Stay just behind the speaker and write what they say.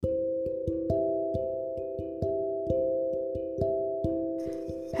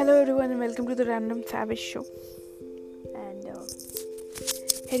Hello everyone and welcome to the Random Savage Show. And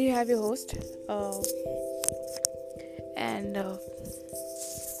here you have your host. And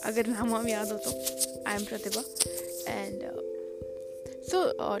अगर नाम हम याद हो तो I am Pratibha. And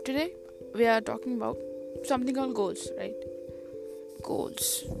so today we are talking about something called goals, right?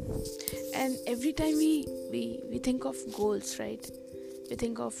 Goals. And every time we think of goals, right? We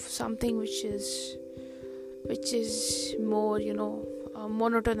think of something which is more,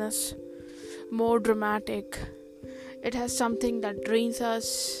 monotonous, more dramatic. It has something that drains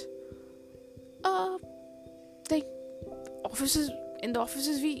us. Like in the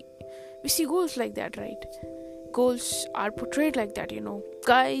offices we see goals like that, right? Goals are portrayed like that,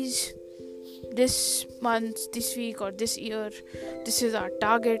 guys, this month, this week, or this year, this is our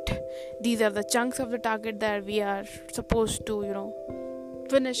target. These are the chunks of the target that we are supposed to,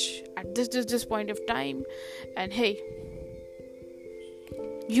 finish at this point of time. And hey,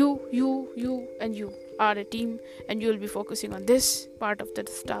 you and you are a team, and you will be focusing on this part of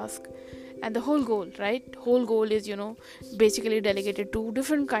this task. And the whole goal is basically delegated to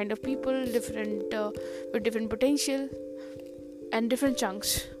different kind of people, different with different potential and different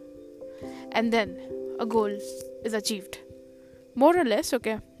chunks, and then a goal is achieved, more or less.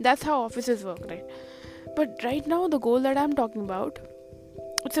 Okay, that's how offices work, right? But right now the goal that I'm talking about,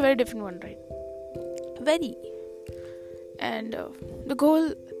 it's a very different one, right? Very. And the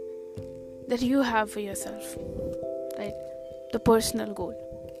goal that you have for yourself, right? The personal goal.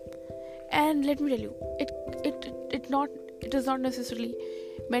 And let me tell you, it is not necessarily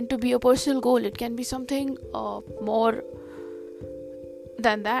meant to be a personal goal. It can be something more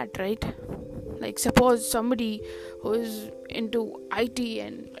than that, right? Like suppose somebody who is into IT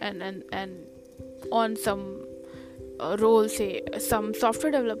and on some role, say some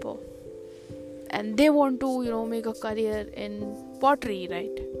software developer, and they want to make a career in pottery,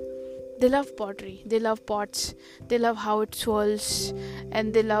 right? They love pottery, they love pots, they love how it swirls,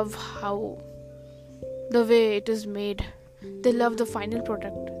 and they love how the way it is made. They love the final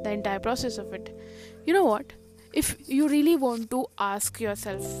product, the entire process of it. You know what? If you really want to ask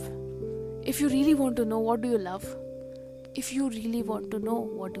yourself, if you really want to know what do you love,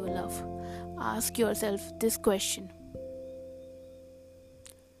 ask yourself this question.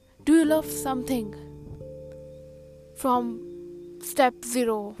 Do you love something from step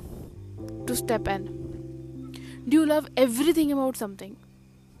 0 to step n? Do you love everything about something?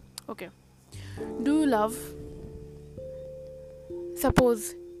 Okay. Do you love,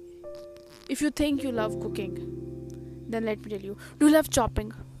 suppose if you think you love cooking, then let me tell you, do you love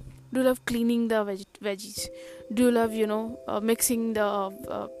chopping? Do you love cleaning the veggies? Do you love mixing the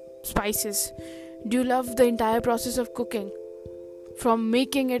spices? Do you love the entire process of cooking, from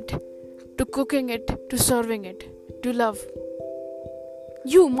making it to cooking it to serving it? Do you love?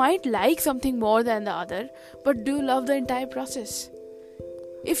 You might like something more than the other, but do you love the entire process?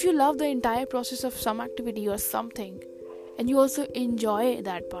 If you love the entire process of some activity or something, and you also enjoy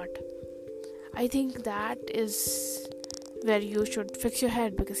that part, I think that is where you should fix your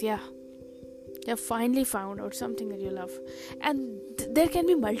head, because you have finally found out something that you love. And there can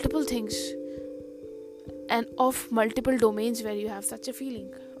be multiple things and of multiple domains where you have such a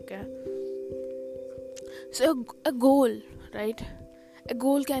feeling. Okay, so a goal, right? A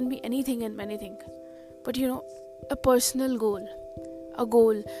goal can be anything and anything, but a personal goal, a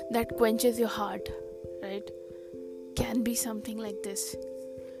goal that quenches your heart, right, can be something like this,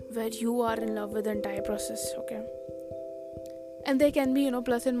 where you are in love with the entire process. Okay, and there can be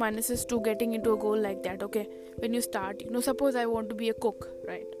plus and minuses to getting into a goal like that. Okay, when you start, suppose I want to be a cook,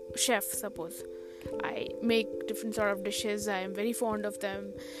 right? Chef. Suppose I make different sort of dishes, I am very fond of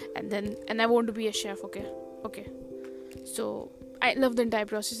them, and I want to be a chef. Okay, so I love the entire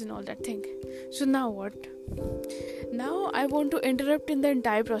process and all that thing. So now what? Now I want to interrupt in the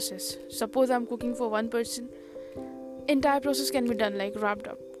entire process. Suppose I'm cooking for one person. Entire process can be done, like wrapped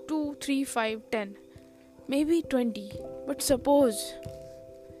up 2, 3, 5, 10, maybe 20. But suppose,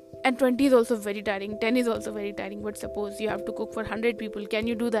 and 20 is also very tiring, 10 is also very tiring, but suppose you have to cook for 100 people. Can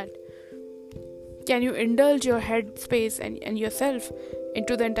you do that? Can you indulge your head space and yourself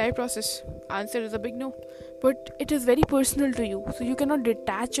into the entire process? Answer is a big no. But it is very personal to you, so you cannot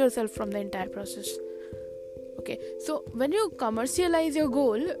detach yourself from the entire process. Okay, so when you commercialize your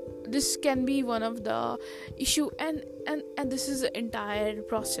goal, this can be one of the issue, and this is the entire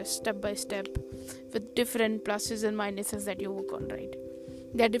process, step by step, with different pluses and minuses that you work on, right?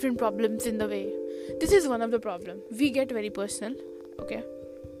 There are different problems in the way. This is one of the problem. We get very personal, okay,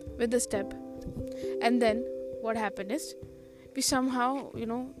 with the step, and then what happens is we somehow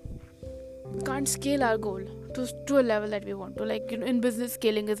can't scale our goal to a level that we want to. Like, in business,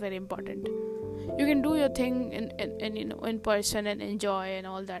 scaling is very important. You can do your thing in person and enjoy and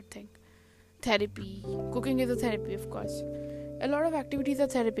all that thing. Therapy, cooking is a therapy, of course. A lot of activities are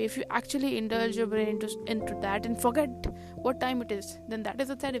therapy. If you actually indulge your brain into that and forget what time it is, then that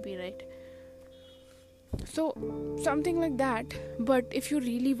is a therapy, right? So something like that. But if you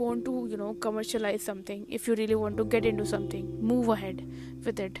really want to commercialize something, if you really want to get into something, move ahead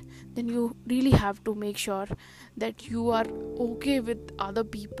with it, then you really have to make sure that you are okay with other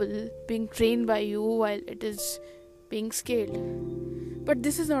people being trained by you while it is being scaled. But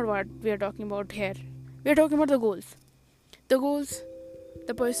this is not what we are talking about here. We are talking about the goals,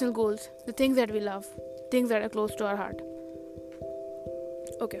 the personal goals, the things that we love, things that are close to our heart.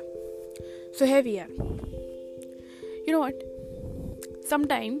 Okay, so here we are. You know what?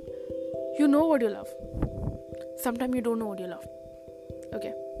 Sometimes you know what you love. Sometimes you don't know what you love.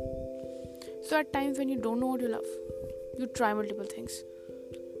 Okay. So at times when you don't know what you love, you try multiple things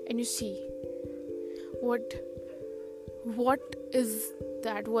and you see what is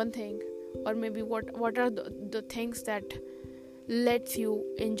that one thing, or maybe what are the things that lets you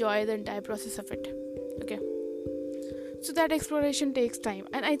enjoy the entire process of it. Okay. So that exploration takes time,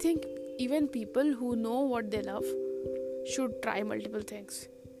 and I think even people who know what they love should try multiple things.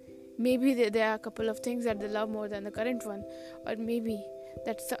 Maybe there are a couple of things that they love more than the current one, or maybe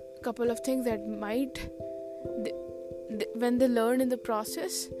that's a couple of things that might when they learn in the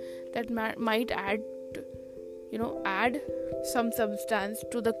process, that might add some substance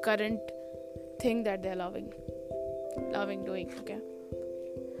to the current thing that they're loving doing. Okay,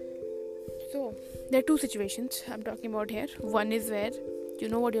 so there are two situations I'm talking about here. One is where you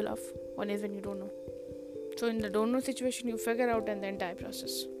know what you love, one is when you don't know. So in the don't know situation, you figure out in the entire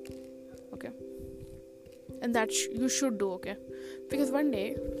process. Okay, and that you should do. Okay, because one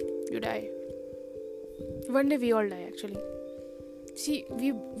day you die. One day we all die, actually. See,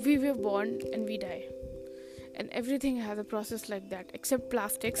 we were born and we die, and everything has a process like that, except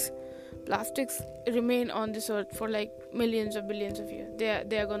plastics remain on this earth for like millions or billions of years.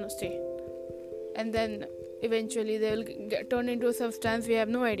 They are gonna stay, and then eventually they will turn into a substance we have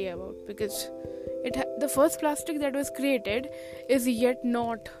no idea about, because the first plastic that was created is yet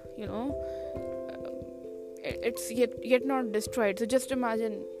not it's yet not destroyed. So just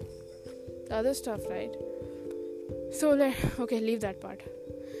imagine the other stuff, right? So okay, leave that part.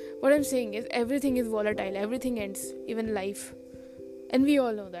 What I'm saying is, everything is volatile, everything ends, even life. And we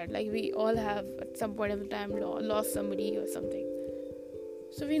all know that. Like, we all have at some point of time lost somebody or something.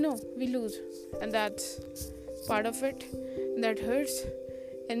 So we know we lose, and that's part of it. That hurts.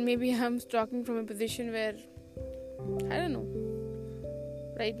 And maybe I'm talking from a position where, I don't know,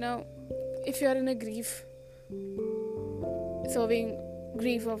 right now, if you're in a serving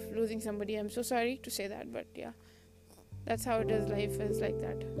grief of losing somebody, I'm so sorry to say that, but yeah, that's how it is. Life is like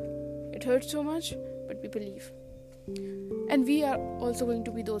that. It hurts so much, but people leave. And we are also going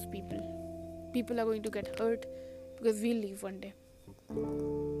to be those people. People are going to get hurt because we'll leave one day.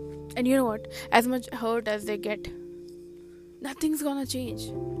 And you know what? As much hurt as they get, nothing's gonna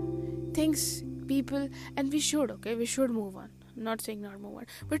change. Things, people, and we should move on. I'm not saying not move on,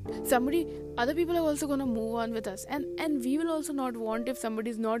 but other people are also gonna move on with us, and we will also not want if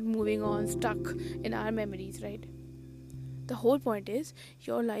somebody's not moving on, stuck in our memories, right? The whole point is,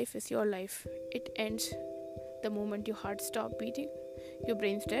 your life is your life. It ends the moment your heart stops beating, your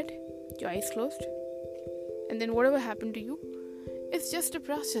brain's dead, your eyes closed, and then whatever happened to you, it's just a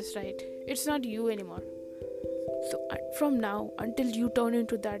process, right? It's not you anymore. So from now until you turn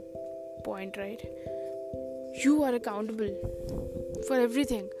into that point, right, you are accountable for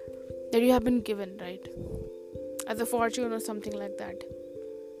everything that you have been given, right, as a fortune or something like that.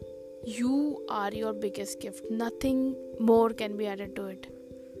 You are your biggest gift. Nothing more can be added to it.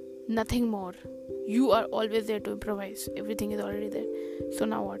 Nothing more. You are always there to improvise. Everything is already there. So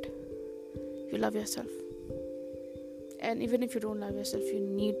now what? You love yourself. And even if you don't love yourself, you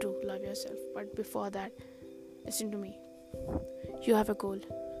need to love yourself. But before that, listen to me. You have a goal.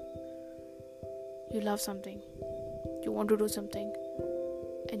 You love something. You want to do something.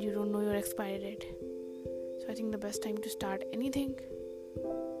 And you don't know your expiry date. So I think the best time to start anything,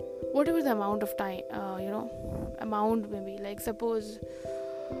 whatever the amount of time, amount maybe. Like, suppose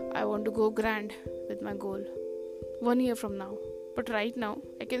I want to go grand with my goal 1 year from now. But right now,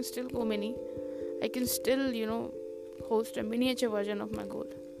 I can still go mini. I can still, host a miniature version of my goal.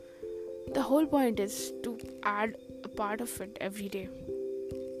 The whole point is to add a part of it every day.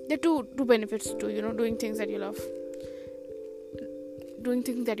 There are two benefits to, doing things that you love. Doing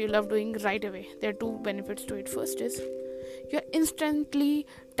things that you love doing right away. There are two benefits to it. First is, you're instantly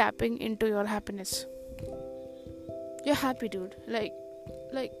tapping into your happiness. You're happy, dude. Like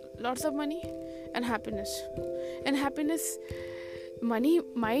lots of money and happiness. And happiness, money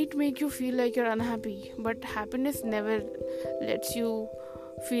might make you feel like you're unhappy, but happiness never lets you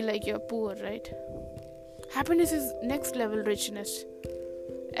feel like you're poor, right? Happiness is next level richness,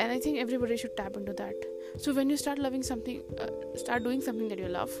 and I think everybody should tap into that. So when you start loving something, start doing something that you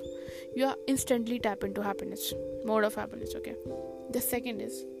love, you are instantly tap into happiness, mode of happiness. Okay. The second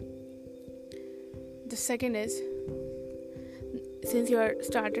is, since you are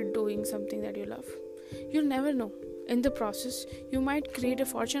started doing something that you love, you'll never know, in the process you might create a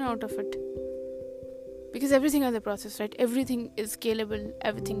fortune out of it, because everything has a process, right? Everything is scalable,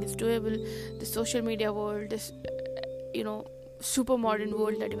 everything is doable. The social media world, this super modern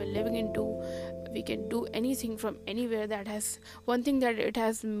world that we're living into, we can do anything from anywhere. That has one thing that it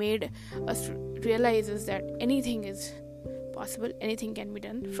has made us realize is that anything is possible, anything can be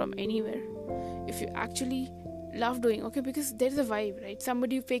done from anywhere if you actually love doing. Okay, because there's a vibe, right?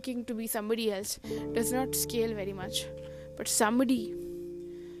 Somebody faking to be somebody else does not scale very much, but somebody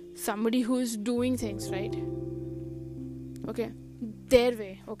who is doing things right, okay, their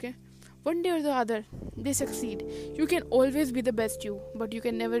way, okay, one day or the other they succeed. You can always be the best you, but you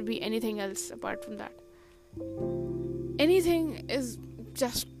can never be anything else apart from that. Anything is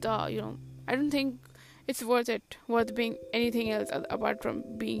just I don't think it's worth being anything else apart from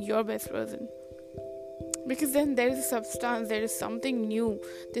being your best version, because then there is a substance, there is something new,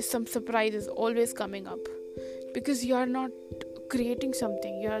 there's some surprises always coming up, because you are not creating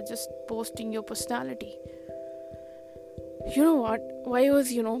something, you are just posting your personality. You know what, why I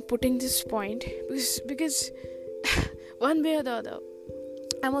was putting this point, because one way or the other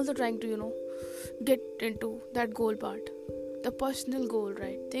I'm also trying to get into that goal part, the personal goal,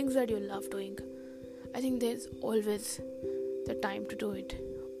 right? Things that you love doing. I think there's always the time to do it.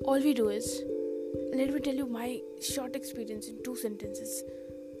 All we do is, let me tell you my short experience in 2 sentences.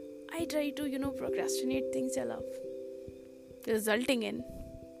 I try to procrastinate things I love, resulting in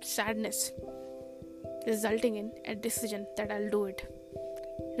sadness, resulting in a decision that I'll do it,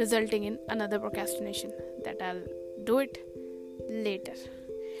 resulting in another procrastination that I'll do it later,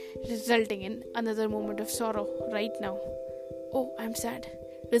 resulting in another moment of sorrow right now. Oh, I'm sad.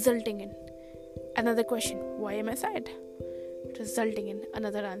 Resulting in another question. Why am I sad? Resulting in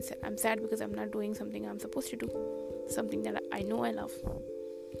another answer. I'm sad because I'm not doing something I'm supposed to do, something that I know I love.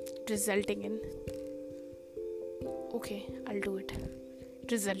 Resulting in, okay, I'll do it.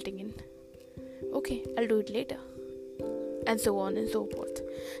 Resulting in, okay, I'll do it later. And so on and so forth.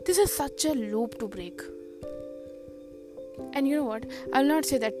 This is such a loop to break. And you know what? I'll not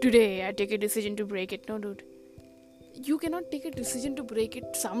say that today I take a decision to break it. No, dude. You cannot take a decision to break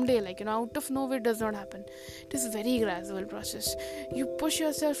it someday, out of nowhere. It does not happen. It is a very gradual process. You push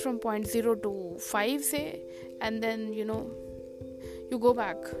yourself from point 0 to 5, say, and then you go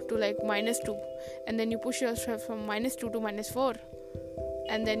back to -2, and then you push yourself from -2 to -4,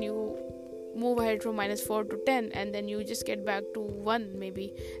 and then you move ahead from -4 to 10, and then you just get back to 1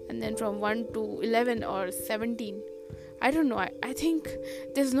 maybe, and then from 1 to 11 or 17. I don't know. I think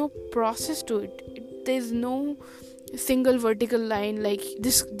there's no process to it. There's no single vertical line like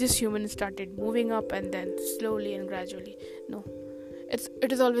this human started moving up and then slowly and gradually. No,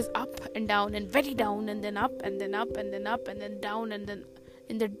 it is always up and down and very down, and then up and then up and then up and then down, and then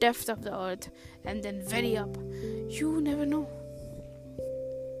in the depths of the earth, and then very up. You never know.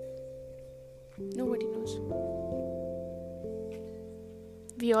 Nobody knows.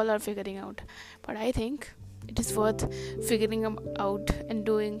 We all are figuring out, but I think it is worth figuring out and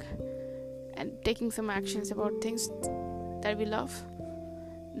doing and taking some actions about things that we love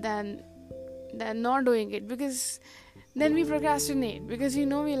than not doing it, because then we procrastinate, because we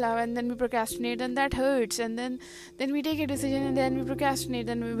love, and then we procrastinate, and that hurts, and then we take a decision and then we procrastinate,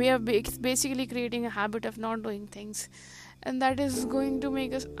 and we are basically creating a habit of not doing things, and that is going to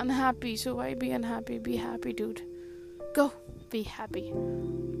make us unhappy. So why be unhappy? Be happy, dude. Go be happy.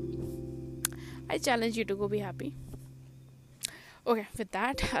 I challenge you to go be happy. Okay, with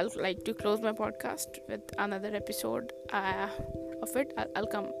that, I'll like to close my podcast with another episode of it. I'll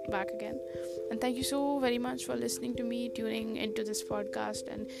come back again. And thank you so very much for listening to me, tuning into this podcast,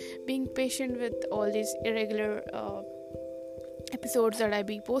 and being patient with all these irregular episodes that I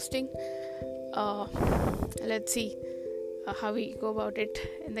be posting. Let's see how we go about it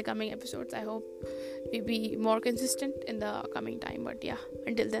in the coming episodes. I hope we be more consistent in the coming time. But yeah,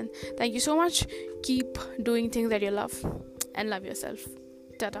 until then, thank you so much. Keep doing things that you love and love yourself.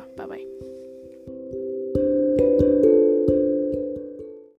 Ta-ta. Bye-bye.